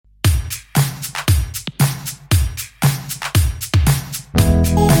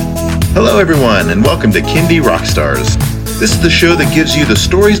Hello, everyone, and welcome to Kindy Rockstars. This is the show that gives you the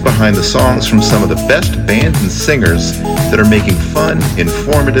stories behind the songs from some of the best bands and singers that are making fun,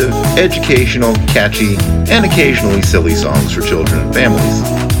 informative, educational, catchy, and occasionally silly songs for children and families.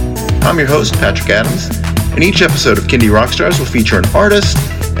 I'm your host, Patrick Adams, and each episode of Kindy Rockstars will feature an artist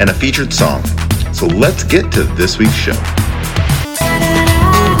and a featured song. So let's get to this week's show.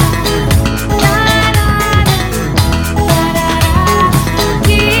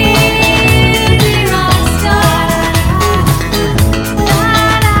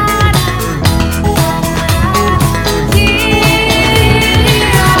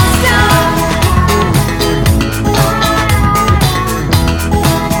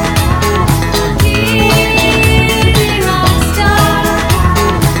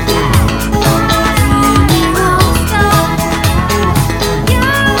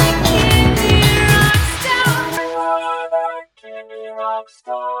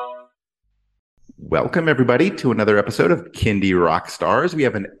 Welcome, everybody, to another episode of Kindy Rockstars. We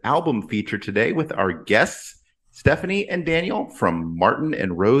have an album feature today with our guests, Stephanie and Daniel from Martin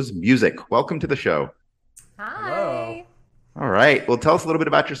and Rose Music. Welcome to the show. Hi. Hello. All right. Well, tell us a little bit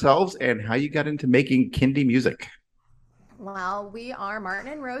about yourselves and how you got into making Kindy music. Well, we are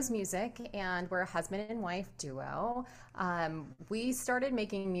Martin and Rose Music, and we're a husband and wife duo. We started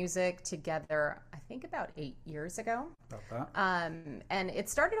making music together, I think, about 8 years ago. About that. And it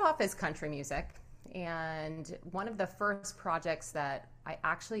started off as country music. And one of the first projects that I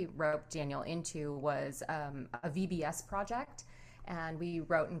actually wrote Daniel into was a VBS project. And we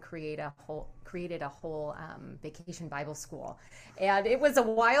wrote and created a whole vacation Bible school. And it was a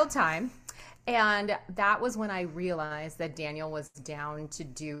wild time. And that was when I realized that Daniel was down to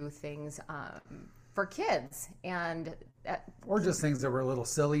do things for kids. Or just things that were a little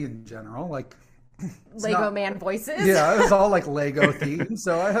silly in general, like Lego Man voices. Yeah, it was all like Lego themed,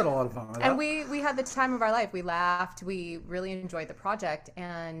 so I had a lot of fun with that. And we had the time of our life. We laughed. We really enjoyed the project.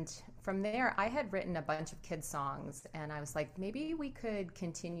 And from there, I had written a bunch of kids' songs, and I was like, maybe we could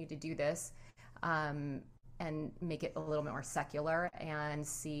continue to do this and make it a little bit more secular and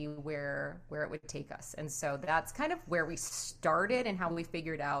see where it would take us. And so that's kind of where we started and how we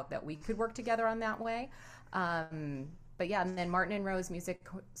figured out that we could work together on that way. But yeah, and then Martin and Rose Music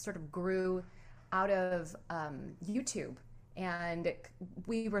sort of grew out of YouTube, and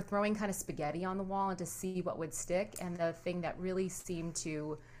we were throwing kind of spaghetti on the wall and to see what would stick. And the thing that really seemed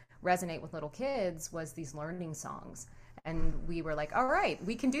to resonate with little kids was these learning songs. And we were like, all right,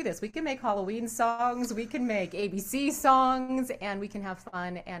 we can do this. We can make Halloween songs, we can make ABC songs, and we can have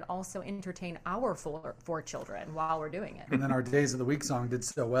fun and also entertain our four children while we're doing it. And then our Days of the Week song did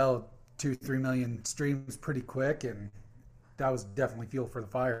so well, 2-3 million streams pretty quick, and that was definitely fuel for the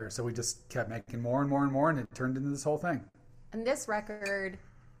fire. So we just kept making more and more and more, and it turned into this whole thing. And this record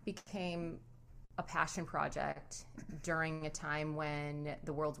became a passion project during a time when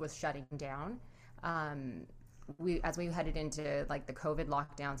the world was shutting down. As we headed into like the COVID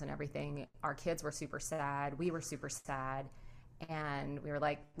lockdowns and everything, our kids were super sad. We were super sad. And we were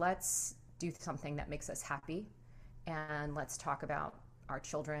like, let's do something that makes us happy. And let's talk about our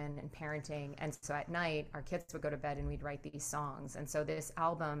children and parenting. And so at night, our kids would go to bed and we'd write these songs. And so this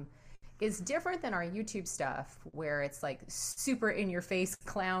album is different than our YouTube stuff, where it's like super in your face,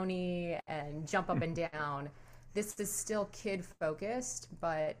 clowny and jump up and down. This is still kid focused,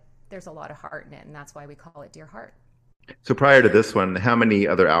 but there's a lot of heart in it. And that's why we call it Dear Heart. So prior to this one, how many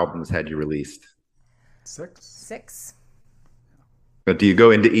other albums had you released? 6. But do you go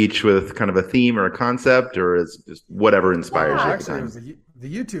into each with kind of a theme or a concept, or is just whatever inspires you at the Actually, time?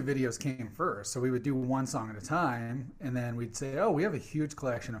 the YouTube videos came first, so we would do one song at a time, and then we'd say, oh, we have a huge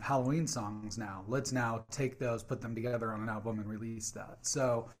collection of Halloween songs now. Let's now take those, put them together on an album, and release that.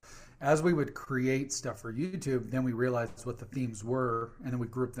 So as we would create stuff for YouTube, then we realized what the themes were, and then we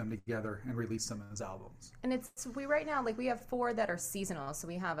grouped them together and released them as albums. And right now, like, we have 4 that are seasonal. So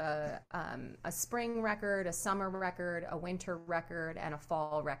we have a spring record, a summer record, a winter record, and a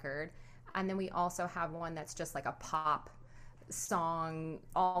fall record. And then we also have one that's just like a pop song,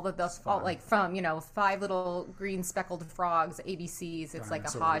 all like from 5 Little Green Speckled Frogs, ABCs. It's like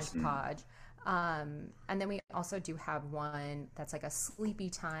a hodgepodge. And then we also do have one that's like a sleepy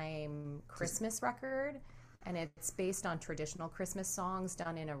time Christmas record, and it's based on traditional Christmas songs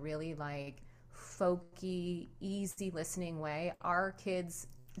done in a really like folky, easy listening way. Our kids,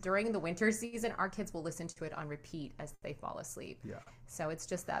 during the winter season, our kids will listen to it on repeat as they fall asleep. Yeah. So it's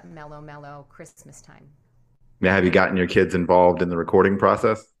just that mellow Christmas time. Now, have you gotten your kids involved in the recording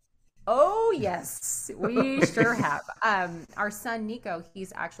process? Oh, yes, we sure have. Our son, Nico,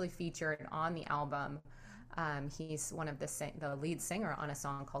 he's actually featured on the album. He's one of the lead singer on a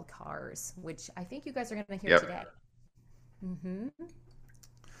song called Cars, which I think you guys are going to hear Yep. today. Mm-hmm.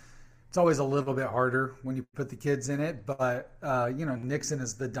 It's always a little bit harder when you put the kids in it, but Nixon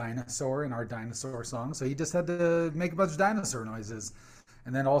is the dinosaur in our dinosaur song, so he just had to make a bunch of dinosaur noises.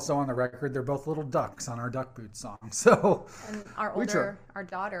 And then also on the record, they're both little ducks on our Duck Boot song. So And our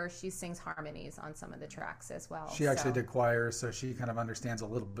daughter, she sings harmonies on some of the tracks as well. she actually did choir, so she kind of understands a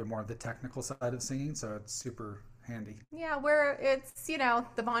little bit more of the technical side of singing, so it's super handy. Yeah, it's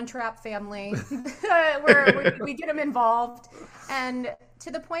the Von Trapp family. We get them involved, and to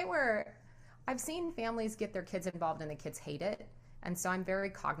the point where I've seen families get their kids involved and the kids hate it. And so I'm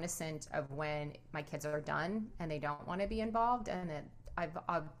very cognizant of when my kids are done and they don't want to be involved, and that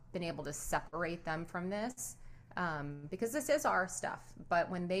I've been able to separate them from this, because this is our stuff. But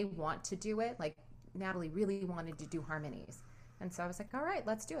when they want to do it, like Natalie really wanted to do harmonies. And so I was like, all right,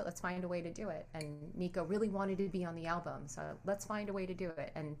 let's do it. Let's find a way to do it. And Nico really wanted to be on the album. So let's find a way to do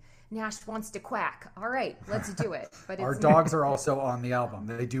it. And Nash wants to quack. All right, let's do it. But Our dogs are also on the album.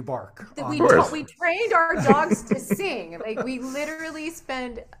 They do bark. we trained our dogs to sing. Like, we literally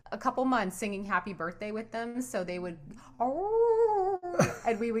spend a couple months singing Happy Birthday with them. So they would,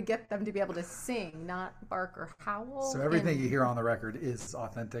 and we would get them to be able to sing, not bark or howl. So everything you hear on the record is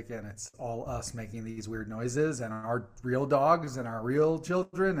authentic, and it's all us making these weird noises, and our real dogs and our real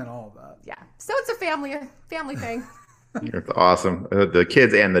children and all of that. Yeah. So it's a family thing. It's awesome. The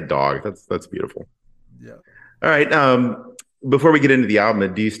kids and the dog. That's beautiful. Yeah. All right. Before we get into the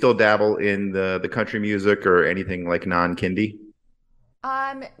album, do you still dabble in the country music or anything like non-Kindy?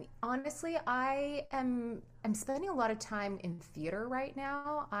 Honestly, I'm spending a lot of time in theater right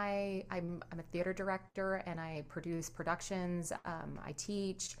now. I'm a theater director, and I produce productions. I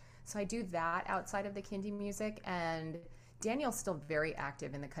teach, so I do that outside of the Kindy music. And Daniel's still very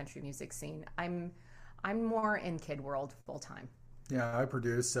active in the country music scene. I'm more in kid world full time. Yeah, I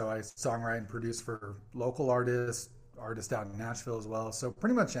produce, so I songwrite and produce for local artists out in Nashville as well. So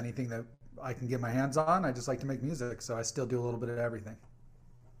pretty much anything that I can get my hands on, I just like to make music. So I still do a little bit of everything.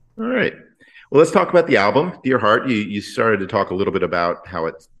 All right. Well, let's talk about the album, Dear Heart. You started to talk a little bit about how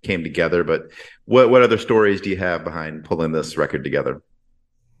it came together, but what other stories do you have behind pulling this record together?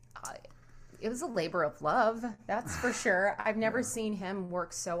 It was a labor of love, that's for sure. I've never seen him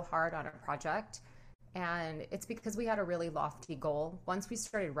work so hard on a project. And it's because we had a really lofty goal. Once we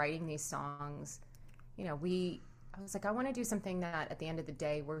started writing these songs, I was like, I want to do something that at the end of the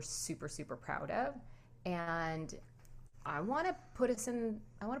day, we're super, super proud of. And I want to put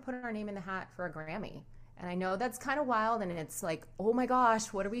our name in the hat for a Grammy. And I know that's kind of wild, and it's like, oh my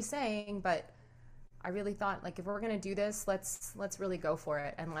gosh, what are we saying? But I really thought, like, if we're going to do this, let's really go for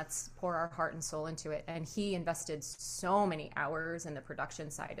it, and let's pour our heart and soul into it. And he invested so many hours in the production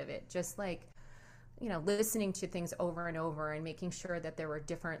side of it, just like, listening to things over and over and making sure that there were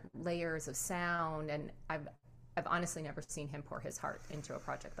different layers of sound. And I've honestly never seen him pour his heart into a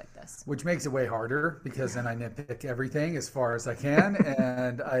project like this. Which makes it way harder, because then I nitpick everything as far as I can,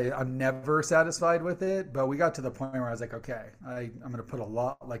 and I'm never satisfied with it. But we got to the point where I was like, okay, I'm going to put a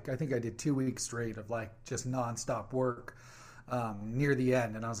lot, like I think I did 2 weeks straight of like just nonstop work near the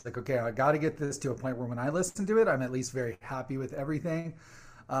end. And I was like, okay, I got to get this to a point where when I listen to it, I'm at least very happy with everything.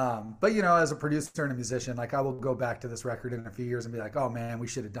 But as a producer and a musician, like I will go back to this record in a few years and be like, oh man, we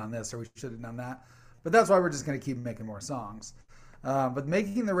should have done this or we should have done that. But that's why we're just going to keep making more songs. But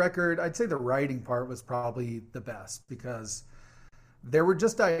making the record, I'd say the writing part was probably the best, because there were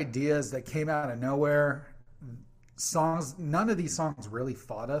just ideas that came out of nowhere. Songs, none of these songs really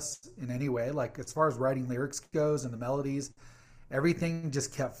fought us in any way. Like as far as writing lyrics goes and the melodies, everything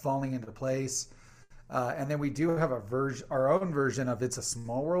just kept falling into place. And then we do have our own version of It's a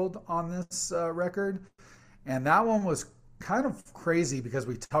Small World on this record. And that one was kind of crazy, because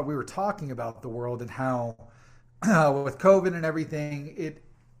we were talking about the world and how with COVID and everything,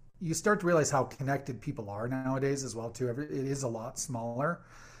 you start to realize how connected people are nowadays as well too. It is a lot smaller.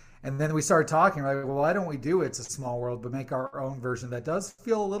 And then we started talking, like, well, why don't we do It's a Small World, but make our own version that does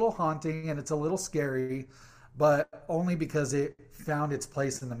feel a little haunting and it's a little scary, but only because it found its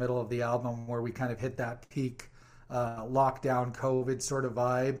place in the middle of the album where we kind of hit that peak lockdown COVID sort of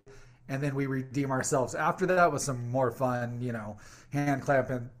vibe. And then we redeem ourselves after that with some more fun, hand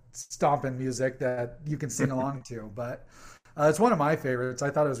clapping, stomping music that you can sing along to. But it's one of my favorites. I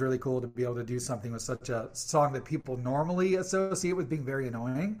thought it was really cool to be able to do something with such a song that people normally associate with being very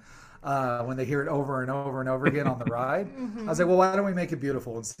annoying when they hear it over and over and over again on the ride. I was like, well, why don't we make it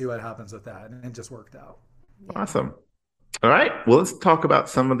beautiful and see what happens with that? And it just worked out. Yeah. Awesome. All right. Well, let's talk about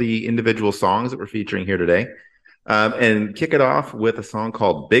some of the individual songs that we're featuring here today. And kick it off with a song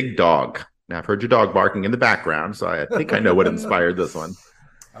called Big Dog. Now, I've heard your dog barking in the background, so I think I know what inspired this one.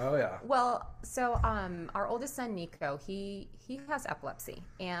 Oh yeah. Well, so our oldest son Nico, he has epilepsy,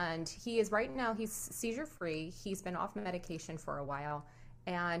 and he's seizure free. He's been off medication for a while,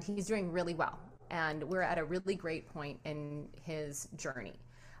 and he's doing really well. And we're at a really great point in his journey.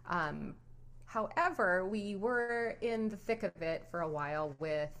 However, we were in the thick of it for a while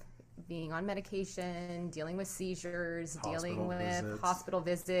with being on medication, dealing with seizures, dealing with hospital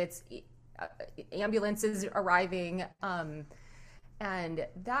visits, ambulances arriving. And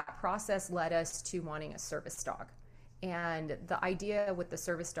that process led us to wanting a service dog. And the idea with the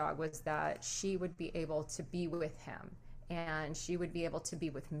service dog was that she would be able to be with him, and she would be able to be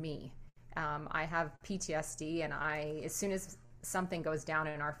with me. I have PTSD, and as soon as something goes down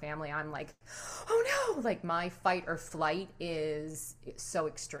in our family, I'm like, oh no, like my fight or flight is so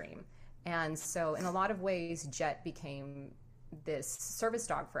extreme. And so in a lot of ways, Jet became this service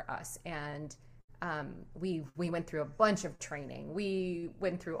dog for us. And we went through a bunch of training. We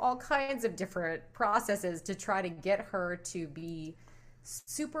went through all kinds of different processes to try to get her to be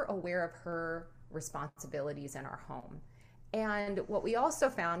super aware of her responsibilities in our home. And what we also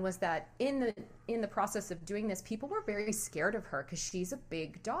found was that in the process of doing this, people were very scared of her because she's a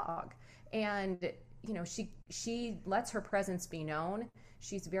big dog, and she lets her presence be known.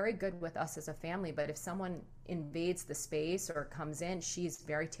 She's very good with us as a family, but if someone invades the space or comes in, she's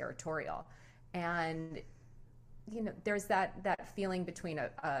very territorial. And there's that feeling between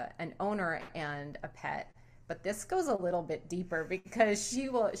an owner and a pet. But this goes a little bit deeper because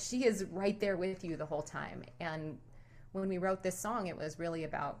she is right there with you the whole time. And when we wrote this song, it was really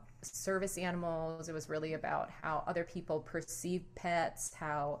about service animals. It was really about how other people perceive pets,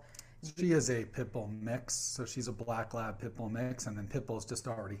 how... She is a pit bull mix, so she's a black lab pit bull mix, and then pit bulls just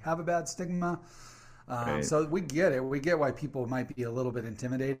already have a bad stigma. Right. So we get it. We get why people might be a little bit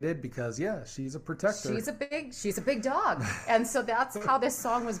intimidated because, yeah, she's a protector. She's a big dog. And so that's how this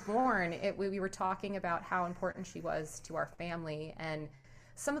song was born. We were talking about how important she was to our family, and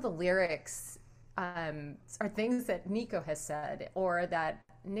some of the lyrics are things that Nico has said, or that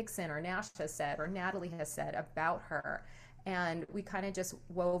Nixon or Nash has said, or Natalie has said about her. And we kind of just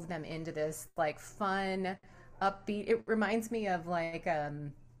wove them into this like fun, upbeat. It reminds me of like, I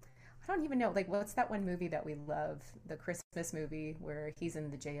don't even know, like what's that one movie that we love, the Christmas movie where he's in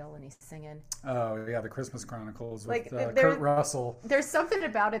the jail and he's singing? Oh yeah, the Christmas Chronicles with Kurt Russell. There's something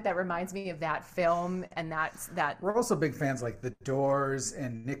about it that reminds me of that film, and that. We're also big fans like The Doors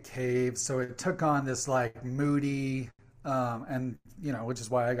and Nick Cave, so it took on this like moody, and which is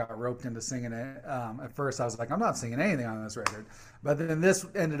why I got roped into singing it. At first I was like, I'm not singing anything on this record, but then this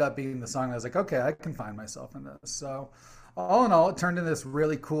ended up being the song. I was like, okay, I can find myself in this. So all in all, it turned into this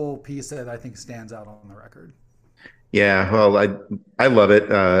really cool piece that I think stands out on the record. Yeah, well, I love it.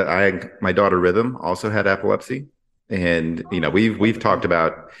 My daughter Rhythm also had epilepsy, and we've talked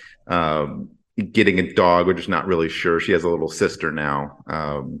about getting a dog. We're just not really sure. She has a little sister now,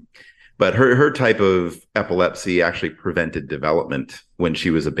 but her type of epilepsy actually prevented development when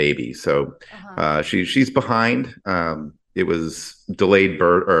she was a baby. So she's behind. It was delayed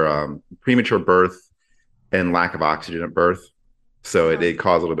birth or premature birth and lack of oxygen at birth. So it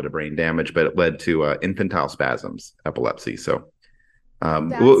caused a little bit of brain damage, but it led to infantile spasms, epilepsy. So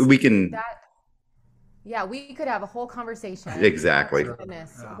we can... Yeah, we could have a whole conversation. Exactly. Oh,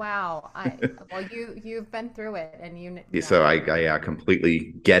 goodness. Yeah. Wow. Well, you've been through it, and you. Yeah. So I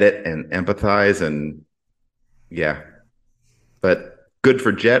completely get it and empathize, and yeah. But good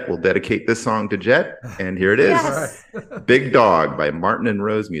for Jet. We'll dedicate this song to Jet, and here it is. Yes. Big Dog by Martin and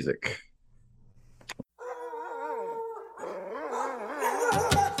Rose Music.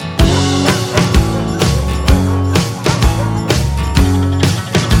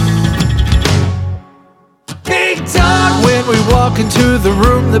 When we walk into the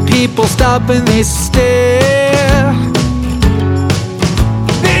room, the people stop and they stare.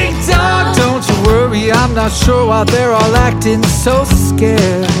 Big dog, don't you worry, I'm not sure why they're all acting so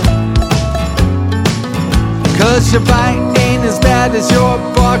scared. Cause your bite ain't as bad as your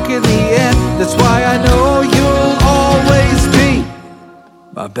bark in the end. That's why I know you'll always be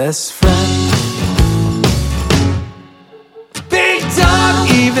my best friend.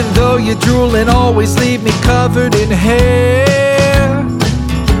 Even though you drool and always leave me covered in hair.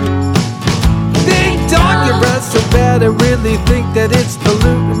 Big dog, your breath so bad I really think that it's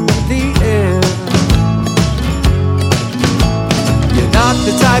polluting the air. You're not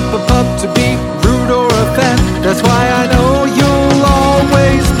the type of pup to be rude or offend. That's why I know you'll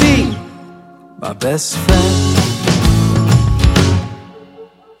always be my best friend.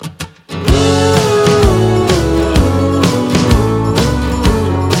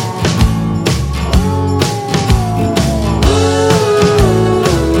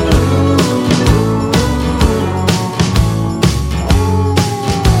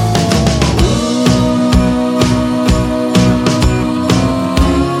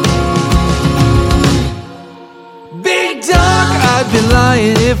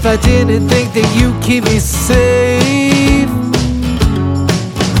 if I didn't think that you keep me safe.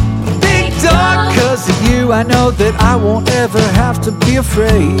 Big dog, 'cause of you I know that I won't ever have to be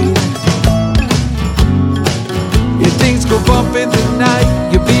afraid. If things go bump in the night,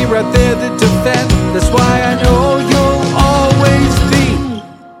 you'll be right there to defend. That's why I know you'll always be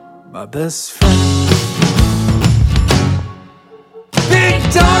my best friend. Big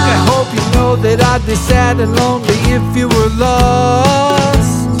dog, I hope you know that I'd be sad and lonely if you were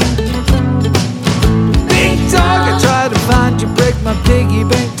lost. Big dog, I try to find you, break my piggy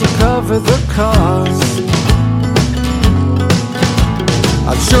bank to cover the cost.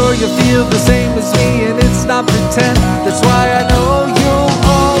 I'm sure you feel the same as me, and it's not pretend. That's why I know you'll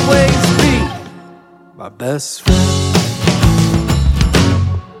always be my best friend.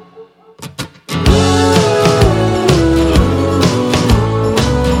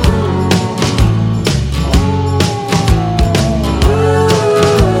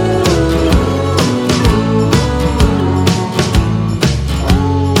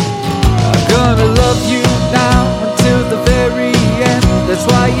 I'm gonna love you now until the very end. That's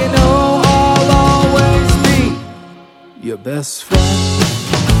why you know I'll always be your best friend.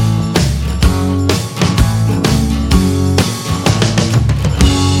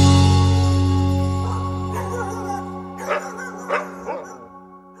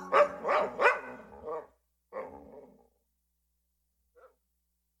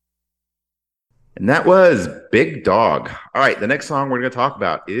 And that was Big Dog. All right, the next song we're going to talk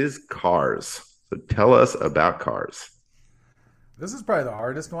about is Cars. So tell us about Cars. This is probably the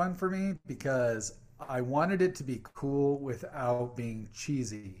hardest one for me because I wanted it to be cool without being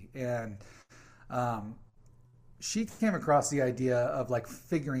cheesy. And she came across the idea of like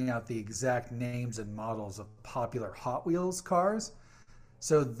figuring out the exact names and models of popular Hot Wheels cars.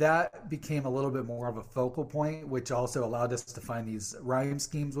 So that became a little bit more of a focal point, which also allowed us to find these rhyme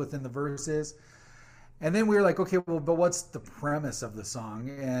schemes within the verses. And then we were like, okay, well, but what's the premise of the song?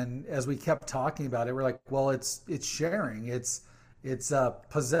 And as we kept talking about it, we're like, well, it's sharing. It's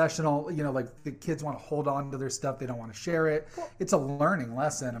possessional, you know, like the kids want to hold on to their stuff. They don't want to share it. It's a learning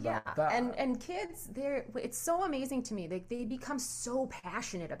lesson about that. And kids, it's so amazing to me. They become so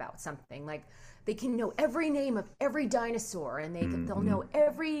passionate about something. Like they can know every name of every dinosaur, and they'll know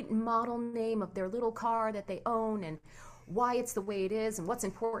every model name of their little car that they own, and why it's the way it is and what's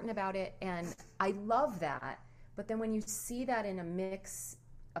important about it. And I love that. But then when you see that in a mix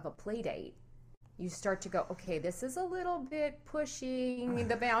of a play date, you start to go, okay, this is a little bit pushing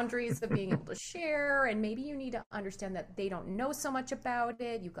the boundaries of being able to share, and maybe you need to understand that they don't know so much about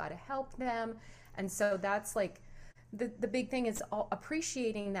it. You got to help them. And so that's like the big thing is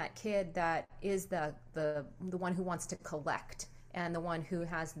appreciating that kid that is the one who wants to collect, and the one who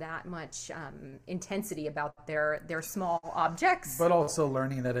has that much intensity about their small objects. But also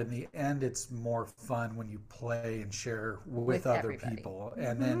learning that in the end, it's more fun when you play and share with other everybody. People.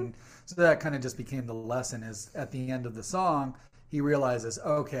 And then, so that kind of just became the lesson is at the end of the song, he realizes,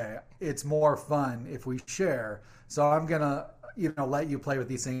 okay, it's more fun if we share. So I'm going to, let you play with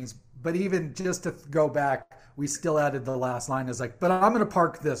these things. But even just to go back, we still added the last line is like, but I'm going to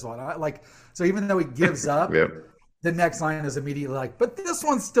park this one. So even though he gives up, Yep. The next line is immediately like, but this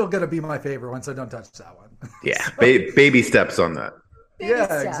one's still going to be my favorite one, so don't touch that one. Yeah, baby steps on that.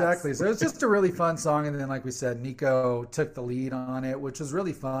 Yeah, exactly. So it's just a really fun song. And then, like we said, Nico took the lead on it, which was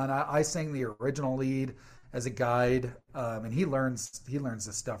really fun. I sang the original lead as a guide, and he learns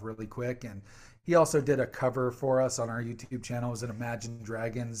this stuff really quick. And he also did a cover for us on our YouTube channel. It was an Imagine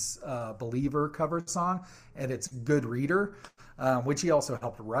Dragons Believer cover song, and it's Good Reader, which he also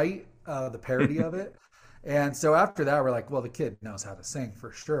helped write the parody of it. And so after that, we're like, well, the kid knows how to sing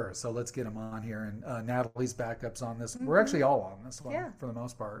for sure. So let's get him on here. And Natalie's backup's on this. We're actually all on this one for the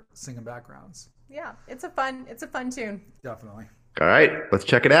most part, singing backgrounds. Yeah, it's a fun tune. Definitely. All right, let's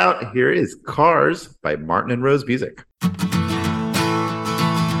check it out. Here is Cars by Martin and Rose Music.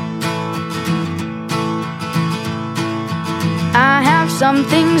 I have some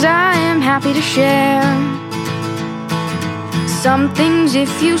things I am happy to share. Some things,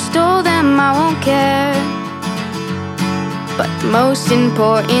 if you stole them, I won't care. But the most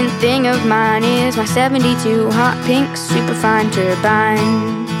important thing of mine is my 72 hot pink superfine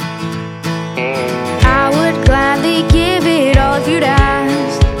turbine. I would gladly give it all if you'd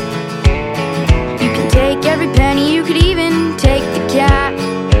ask. You can take every penny, you could even take the cat.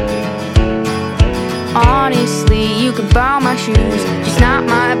 Honestly, you could borrow my shoes, just not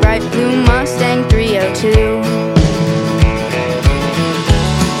my bright blue Mustang 302.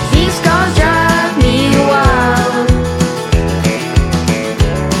 These cars drive me wild.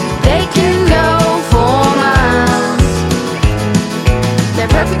 They can go for miles. They're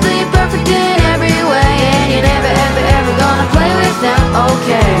perfect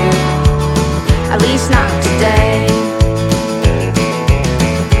okay. At least not today.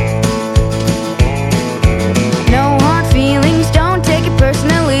 No hard feelings, don't take it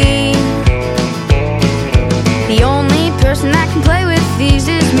personally. The only person that can play with these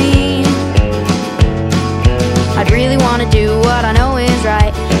is me. I'd really wanna do what I know is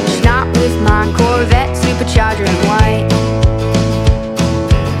right, just not with my Corvette supercharger in white.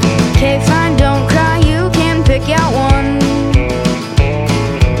 Okay, fine, don't cry, you can pick out one,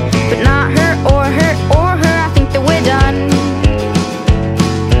 but not her or her or her. I think that we're done.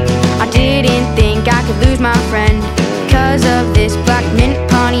 I didn't think I could lose my friend because of this black mint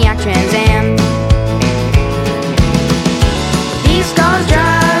Pontiac Trans Am. These cars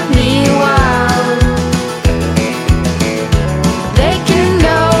drive me wild. They can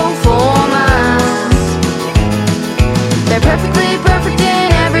go 4 miles. They're perfectly perfect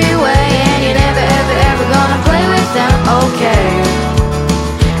in every way, and you're never ever ever gonna play with them, okay.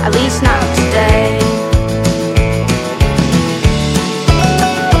 At least not today.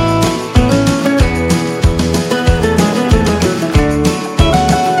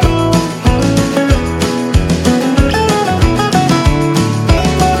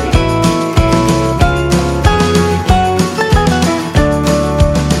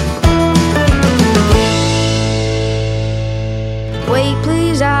 Wait,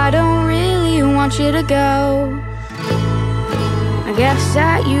 please, I don't really want you to go. I guess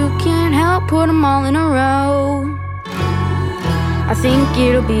that you can't help put them all in a row. I think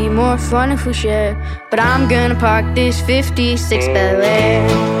it'll be more fun if we share, but I'm gonna park this 56 Bel Air.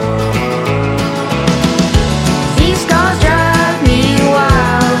 These cars drive me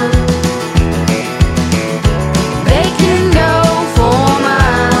wild. They can go 4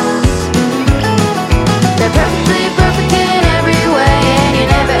 miles. They're perfectly perfect in every way, and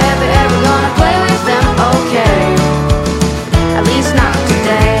you're never ever ever gonna play with them, okay. At least not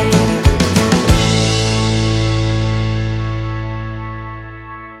today.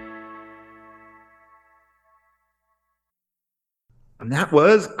 And that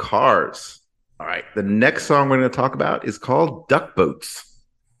was Cars. All right. The next song we're going to talk about is called Duck Boats.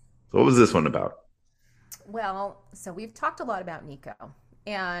 So what was this one about? Well, so we've talked a lot about Nico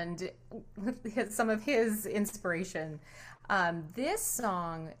and some of his inspiration. This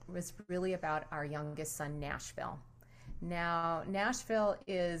song was really about our youngest son, Nashville. Now, Nashville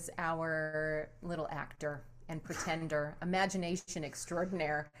is our little actor and pretender, imagination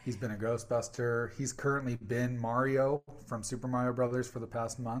extraordinaire. He's been a Ghostbuster. He's currently been Mario from Super Mario Brothers for the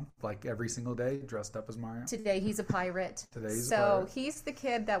past month, like every single day, dressed up as Mario. Today he's a pirate. So he's the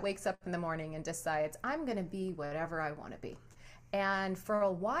kid that wakes up in the morning and decides, I'm going to be whatever I want to be. And for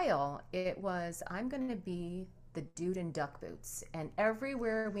a while, it was, I'm going to be the dude in duck boots. And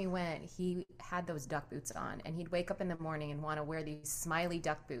everywhere we went, he had those duck boots on. And he'd wake up in the morning and want to wear these smiley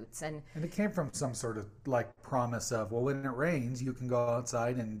duck boots. And it came from some sort of like promise of, well, when it rains, you can go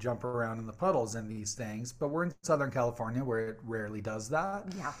outside and jump around in the puddles and these things. But we're in Southern California where it rarely does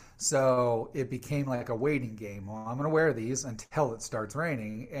that. Yeah. So it became like a waiting game. Well, I'm going to wear these until it starts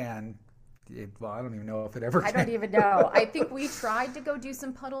raining. And well, I don't even know if it ever came. I don't even know. I think we tried to go do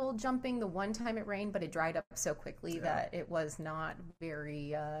some puddle jumping the one time it rained, but it dried up so quickly that it was not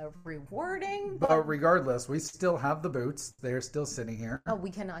very rewarding. But regardless, we still have the boots. They're still sitting here. Oh, we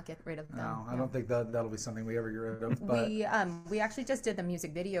cannot get rid of them. No, I don't think that'll be something we ever get rid of. But we actually just did the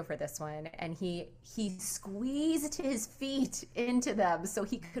music video for this one, and he squeezed his feet into them so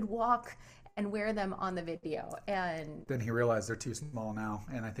he could walk and wear them on the video. And then he realized they're too small now,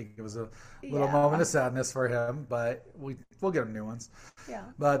 and I think it was a little moment of sadness for him, but we'll get him new ones. Yeah.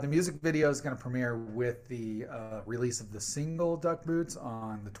 But the music video is going to premiere with the release of the single Duck Boots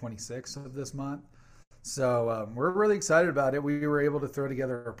on the 26th of this month. So we're really excited about it. We were able to throw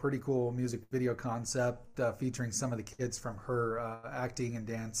together a pretty cool music video concept featuring some of the kids from her acting and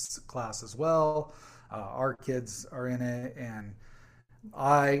dance class as well. Our kids are in it, and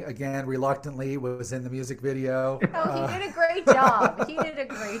I, again, reluctantly was in the music video. Oh, he did a great job. He did a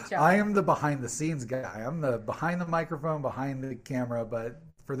great job. I am the behind-the-scenes guy. I'm the behind the microphone, behind the camera, but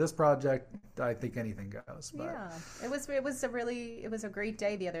for this project, I think anything goes. But. Yeah, it was a great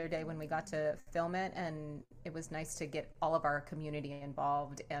day the other day when we got to film it, and it was nice to get all of our community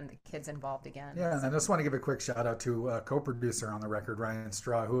involved and the kids involved again. Yeah, and I just want to give a quick shout out to a co-producer on the record, Ryan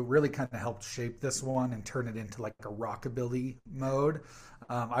Straw, who really kind of helped shape this one and turn it into like a rockabilly mode.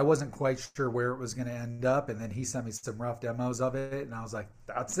 I wasn't quite sure where it was going to end up, and then he sent me some rough demos of it, and I was like,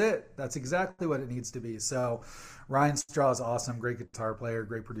 that's it. That's exactly what it needs to be. So Ryan Straw is awesome, great guitar player,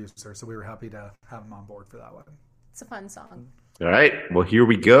 great producer, so we were happy to have him on board for that one. It's a fun song. All right, well, here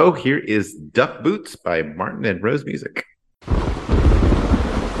we go. Here is Duck Boots by Martin and Rose Music.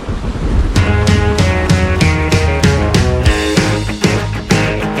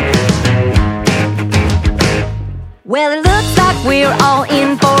 we're all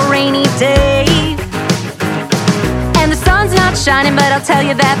in for a rainy day. And the sun's not shining, but I'll tell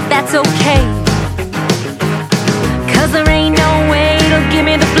you that that's okay. 'Cause there ain't no way it'll give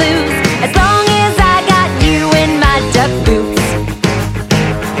me the blues as long as I got you in my duck boots.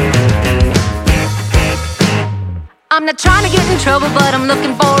 I'm not trying to get in trouble, but I'm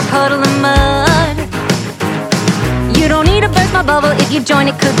looking for a puddle of mud. You don't need to burst my bubble, if you join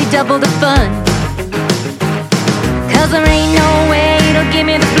it could be double the fun. 'Cause there ain't no way it'll give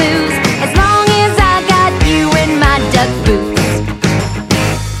me the blues as long as I got you in my duck boots.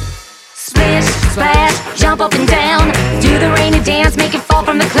 Splish, splash, jump up and down, do the rainy dance, make it fall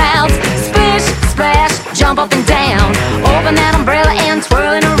from the clouds. Splish, splash, jump up and down, open that umbrella and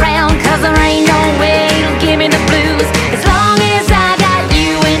twirl it around. 'Cause there ain't no way it'll give me the blues as long as I got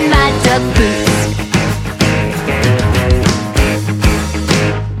you in my duck boots.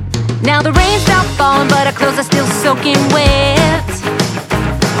 Now the rain stopped falling, but our clothes are still soaking wet.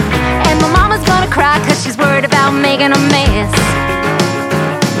 And my mama's gonna cry 'cause she's worried about making a mess.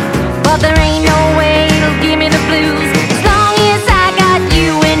 But there ain't no way it'll give me the blues as long as I got you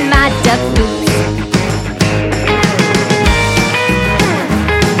in my duck boots.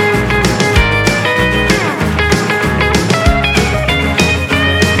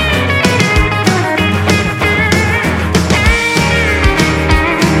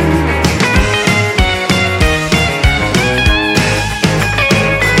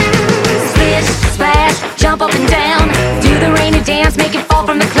 Jump up and down, do the rainy dance, make it fall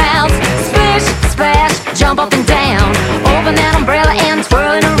from the clouds. Splish, splash, jump up and down, open that umbrella and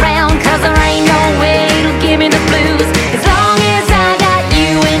twirl it around. 'Cause there ain't no way it'll give me the blues as long as I got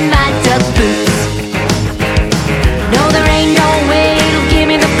you in my duck boots. No, there ain't no way it'll give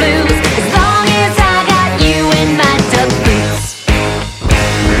me the blues as long as I got you in my duck boots.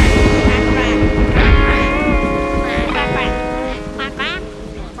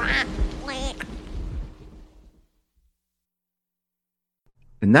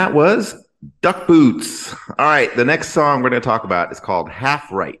 And that was Duck Boots. All right, the next song we're going to talk about is called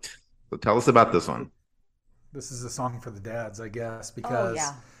Half Right. So tell us about this one. This is a song for the dads, I guess, because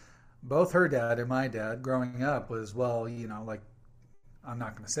both her dad and my dad growing up was, well, you know, like, I'm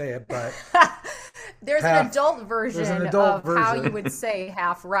not going to say it, but there's an adult version of how you would say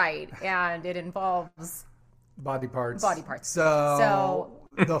half right, and it involves body parts. So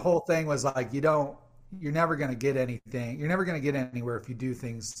the whole thing was like, you're never going to get anything. You're never going to get anywhere if you do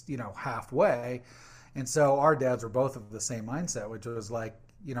things, you know, halfway. And so our dads were both of the same mindset, which was like,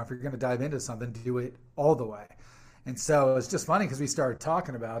 you know, if you're going to dive into something, do it all the way. And so it's just funny because we started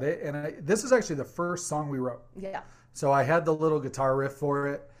talking about it. And this is actually the first song we wrote. Yeah. So I had the little guitar riff for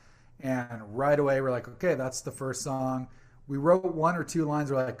it. And right away, we're like, okay, that's the first song. We wrote one or two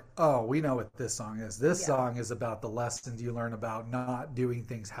lines. We're like, oh, we know what this song is. This song is about the lessons you learn about not doing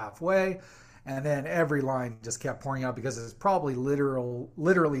things halfway. And then every line just kept pouring out because it's probably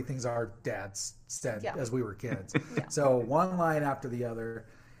literally things our dads said as we were kids. So one line after the other.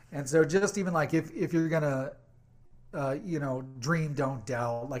 And so just even like if you're going to, you know, dream, don't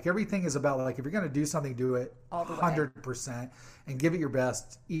doubt. Like everything is about like if you're going to do something, do it 100% and give it your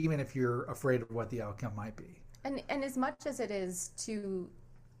best, even if you're afraid of what the outcome might be. And as much as it is to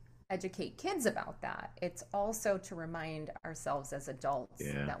educate kids about that, it's also to remind ourselves as adults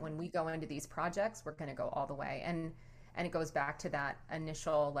that when we go into these projects, we're going to go all the way. And it goes back to that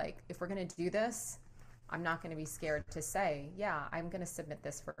initial, like, if we're going to do this, I'm not going to be scared to say, yeah, I'm going to submit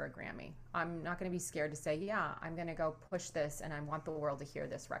this for a Grammy. I'm not going to be scared to say, yeah, I'm going to go push this and I want the world to hear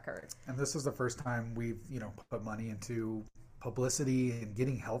this record. And this is the first time we've, you know, put money into publicity and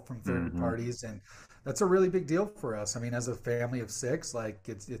getting help from third parties. And that's a really big deal for us. I mean, as a family of 6, like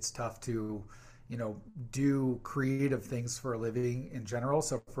it's tough to, you know, do creative things for a living in general.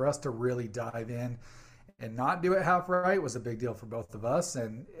 So for us to really dive in and not do it half right was a big deal for both of us.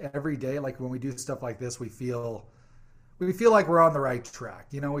 And every day, like when we do stuff like this, we feel like we're on the right track.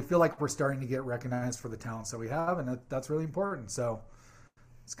 You know, we feel like we're starting to get recognized for the talents that we have, and that's really important. So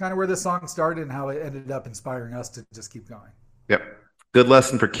it's kind of where this song started and how it ended up inspiring us to just keep going. Yep. Good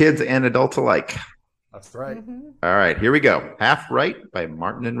lesson for kids and adults alike. That's right. All right, here we go. Half Right by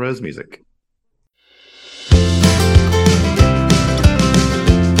Martin and Rose Music.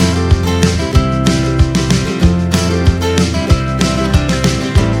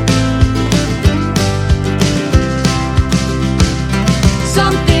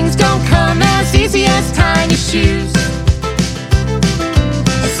 Some things don't come as easy as tying your shoes.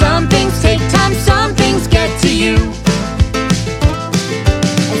 Some things take time, some things get to you.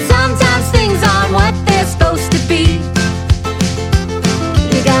 And sometimes things aren't what they're supposed to be.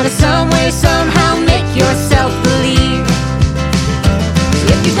 You gotta some way, somehow make yourself believe.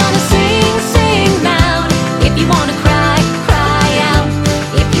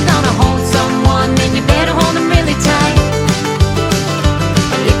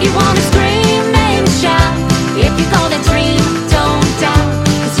 If you wanna scream and shout, if you call it dream, don't doubt,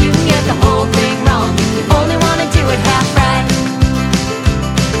 'cause you can get the whole thing wrong. You only wanna do it half right.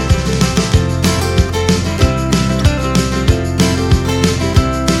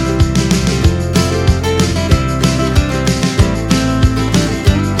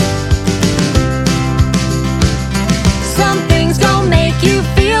 Some things don't make you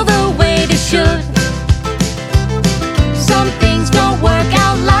feel the way they should. Some things don't work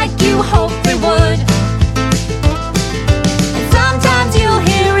out like you hoped they would. And sometimes you'll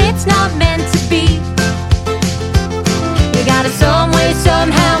hear it's not meant to be. You gotta some way,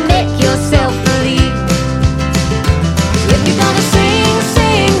 somehow make yourself believe. If you're gonna sing,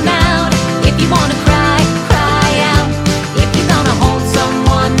 sing loud. If you wanna cry, cry out. If you're gonna hold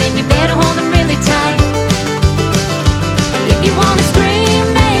someone, then you better hold them really tight. If you wanna scream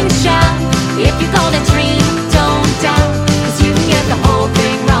and shout, if you call it dream, don't doubt, 'cause you can get the whole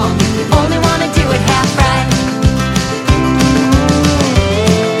thing wrong. You only wanna do it half right.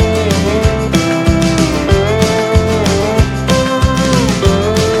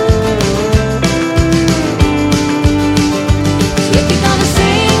 If you're gonna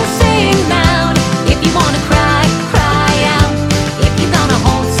sing, sing loud. If you wanna cry, cry out. If you're gonna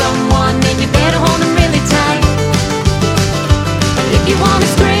hold someone, then you better hold them really tight. If you wanna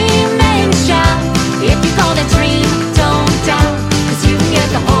scream and shout, if you call it dream, don't doubt, 'cause you can get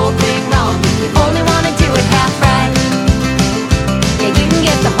the whole thing wrong. You only wanna do it half right. Yeah, you can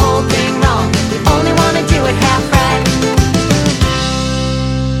get the whole thing wrong. You only wanna do it half right.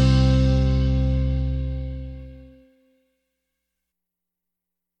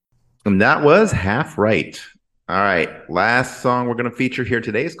 And that was Half Right. All right. Last song we're going to feature here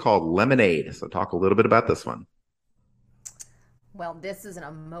today is called Lemonade. So talk a little bit about this one. Well, this is an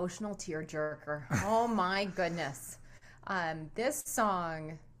emotional tearjerker. Oh my goodness. This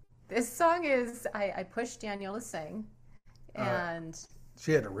song is, I pushed Danielle to sing, and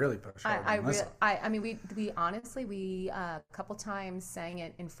She had to really push hard on this one. I mean, we honestly, a couple times sang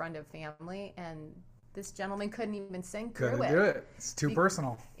it in front of family, and this gentleman couldn't even sing through Couldn't it. do it. It's too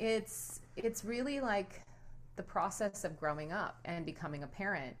personal. It's really like the process of growing up and becoming a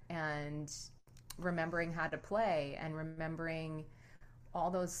parent and remembering how to play and remembering all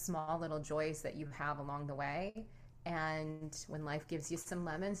those small little joys that you have along the way. And when life gives you some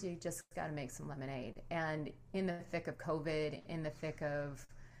lemons, you just got to make some lemonade. And in the thick of COVID, in the thick of,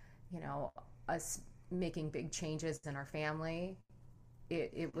 us making big changes in our family,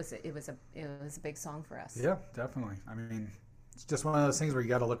 it was a big song for us. Yeah, definitely. I mean, it's just one of those things where you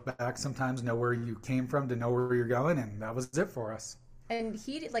got to look back sometimes, know where you came from to know where you're going, and that was it for us. And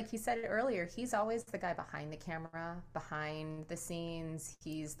like he said it earlier, he's always the guy behind the camera, behind the scenes.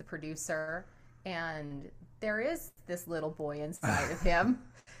 He's the producer, and there is this little boy inside of him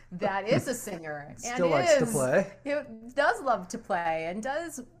that is a singer Still likes to play. He does love to play and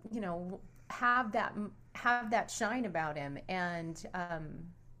does, have that shine about him. And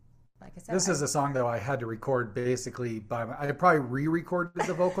like I said, this is a song though I had to record basically I probably re-recorded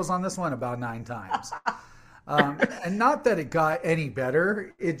the vocals on this one about 9 times. And not that it got any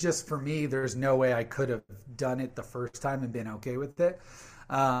better. It just, for me, there's no way I could have done it the first time and been okay with it.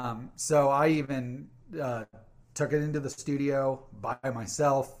 So I even took it into the studio by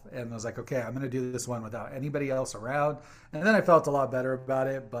myself and was like, okay, I'm going to do this one without anybody else around. And then I felt a lot better about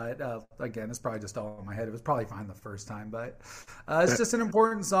it. But again, it's probably just all in my head. It was probably fine the first time. But it's just an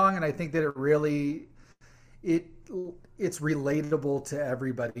important song. And I think that it really... It's relatable to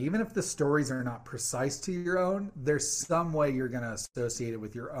everybody. Even if the stories are not precise to your own, there's some way you're going to associate it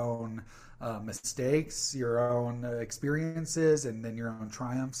with your own mistakes, your own experiences, and then your own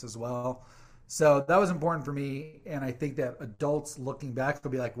triumphs as well. So that was important for me. And I think that adults looking back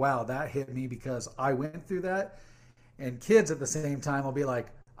will be like, wow, that hit me because I went through that. And kids at the same time will be like,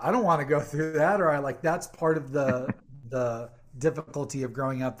 I don't want to go through that. Or that's part of the difficulty of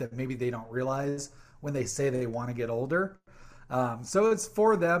growing up that maybe they don't realize when they say they want to get older. So it's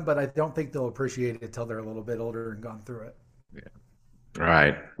for them, but I don't think they'll appreciate it till they're a little bit older and gone through it. Yeah. All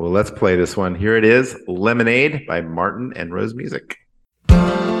right. Well, let's play this one. Here it is, Lemonade by Martin and Rose Music.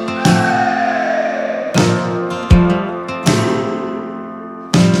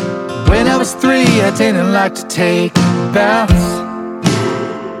 When I was 3, I didn't like to take baths.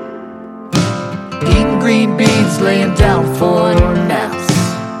 Eating green beans, laying down for naps.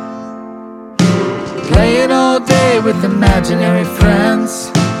 Playing all day with imaginary friends.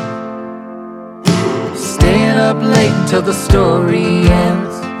 Staying up late until the story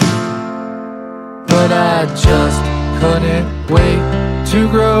ends. But I just couldn't wait to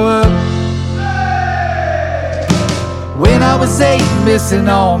grow up. When I was 8, missing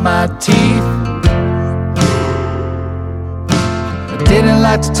all my teeth, I didn't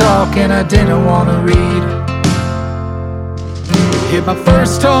like to talk and I didn't want to read. Hit my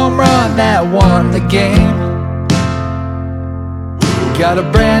first home run that won the game. Got a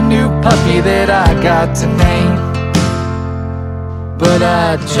brand new puppy that I got to name. But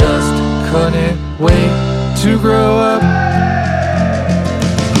I just couldn't wait to grow up.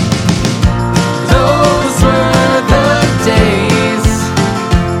 Those were the days.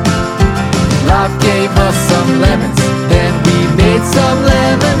 Life gave us some lemons, then we made some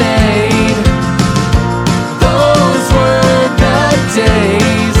lemonade. Those were the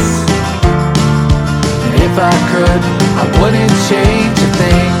days. And if I could, I wouldn't change a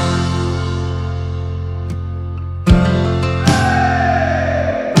thing.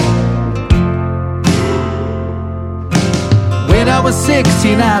 When I was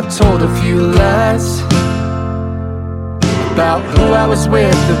 16, I told a few lies about who I was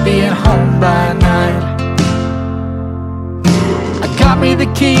with and being home by night. I got me the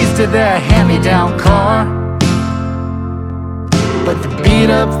keys to their hand-me-down car, but the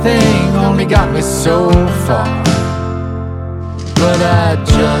beat-up thing only got me so far. But I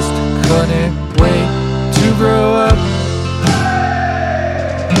just couldn't wait to grow up.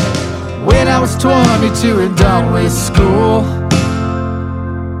 When I was 22 and done with school,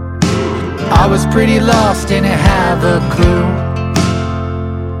 I was pretty lost, didn't have a clue.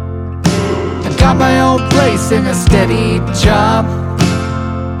 I got my own place and a steady job.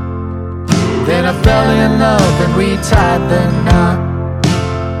 Then I fell in love and we tied the knot.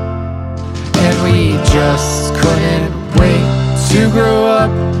 And we just couldn't wait to grow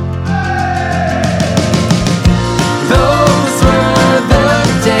up. Those were the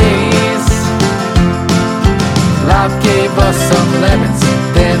days. Life gave us some lemons,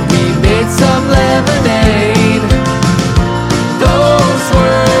 then we made some lemonade. Those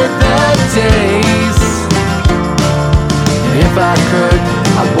were the days. And if I could,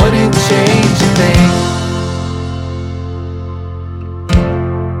 I wouldn't change a thing.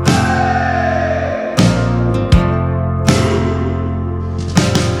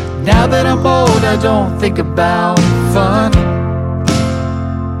 Now that I'm old, I don't think about fun.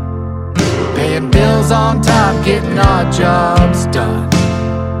 Paying bills on time, getting our jobs done.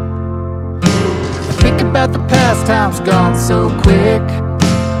 I think about the past, time's gone so quick.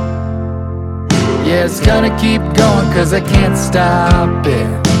 Yeah, it's gonna keep going, cause I can't stop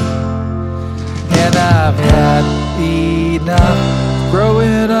it. And I've had enough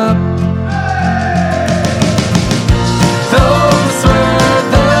growing up. Those were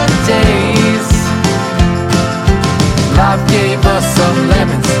the days. Life gave us some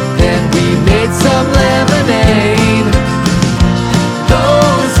lemons, then we made some lemonade.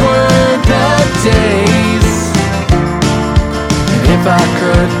 Those were the days. And if I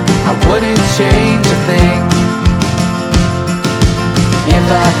could, I wouldn't change a thing. If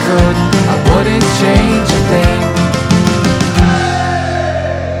I could, I wouldn't change a thing.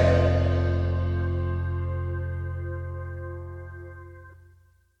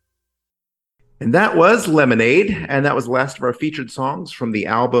 And that was Lemonade, and that was the last of our featured songs from the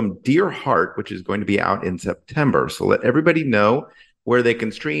album Dear Heart, which is going to be out in September. So let everybody know where they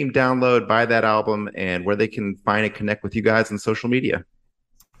can stream, download, buy that album, and where they can find and connect with you guys on social media.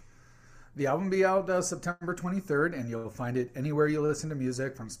 The album will be out September 23rd, and you'll find it anywhere you listen to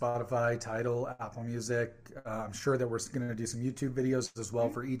music, from Spotify, Tidal, Apple Music. I'm sure that we're going to do some YouTube videos as well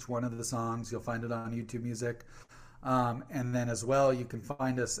for each one of the songs. You'll find it on YouTube Music. And then as well, you can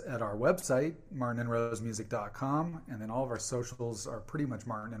find us at our website, martinandrosemusic.com. And then all of our socials are pretty much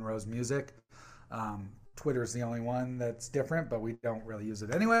Martin and Rose Music. Twitter's the only one that's different, but we don't really use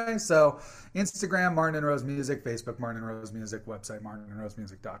it anyway. So Instagram, Martin and Rose Music, Facebook, Martin and Rose Music, website,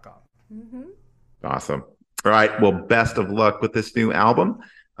 martinandrosemusic.com. Mm-hmm. Awesome. All right. Well, best of luck with this new album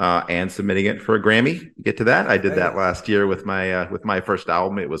and submitting it for a Grammy. Get to that. I did that last year with my first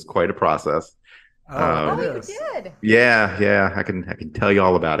album. It was quite a process. You did? Yeah. I can tell you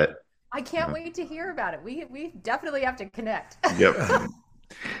all about it. I can't wait to hear about it. We definitely have to connect. Yep.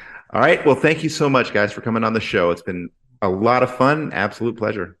 All right. Well, thank you so much, guys, for coming on the show. It's been a lot of fun. Absolute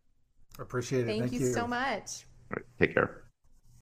pleasure. Appreciate it. Thank you so much. All right, take care.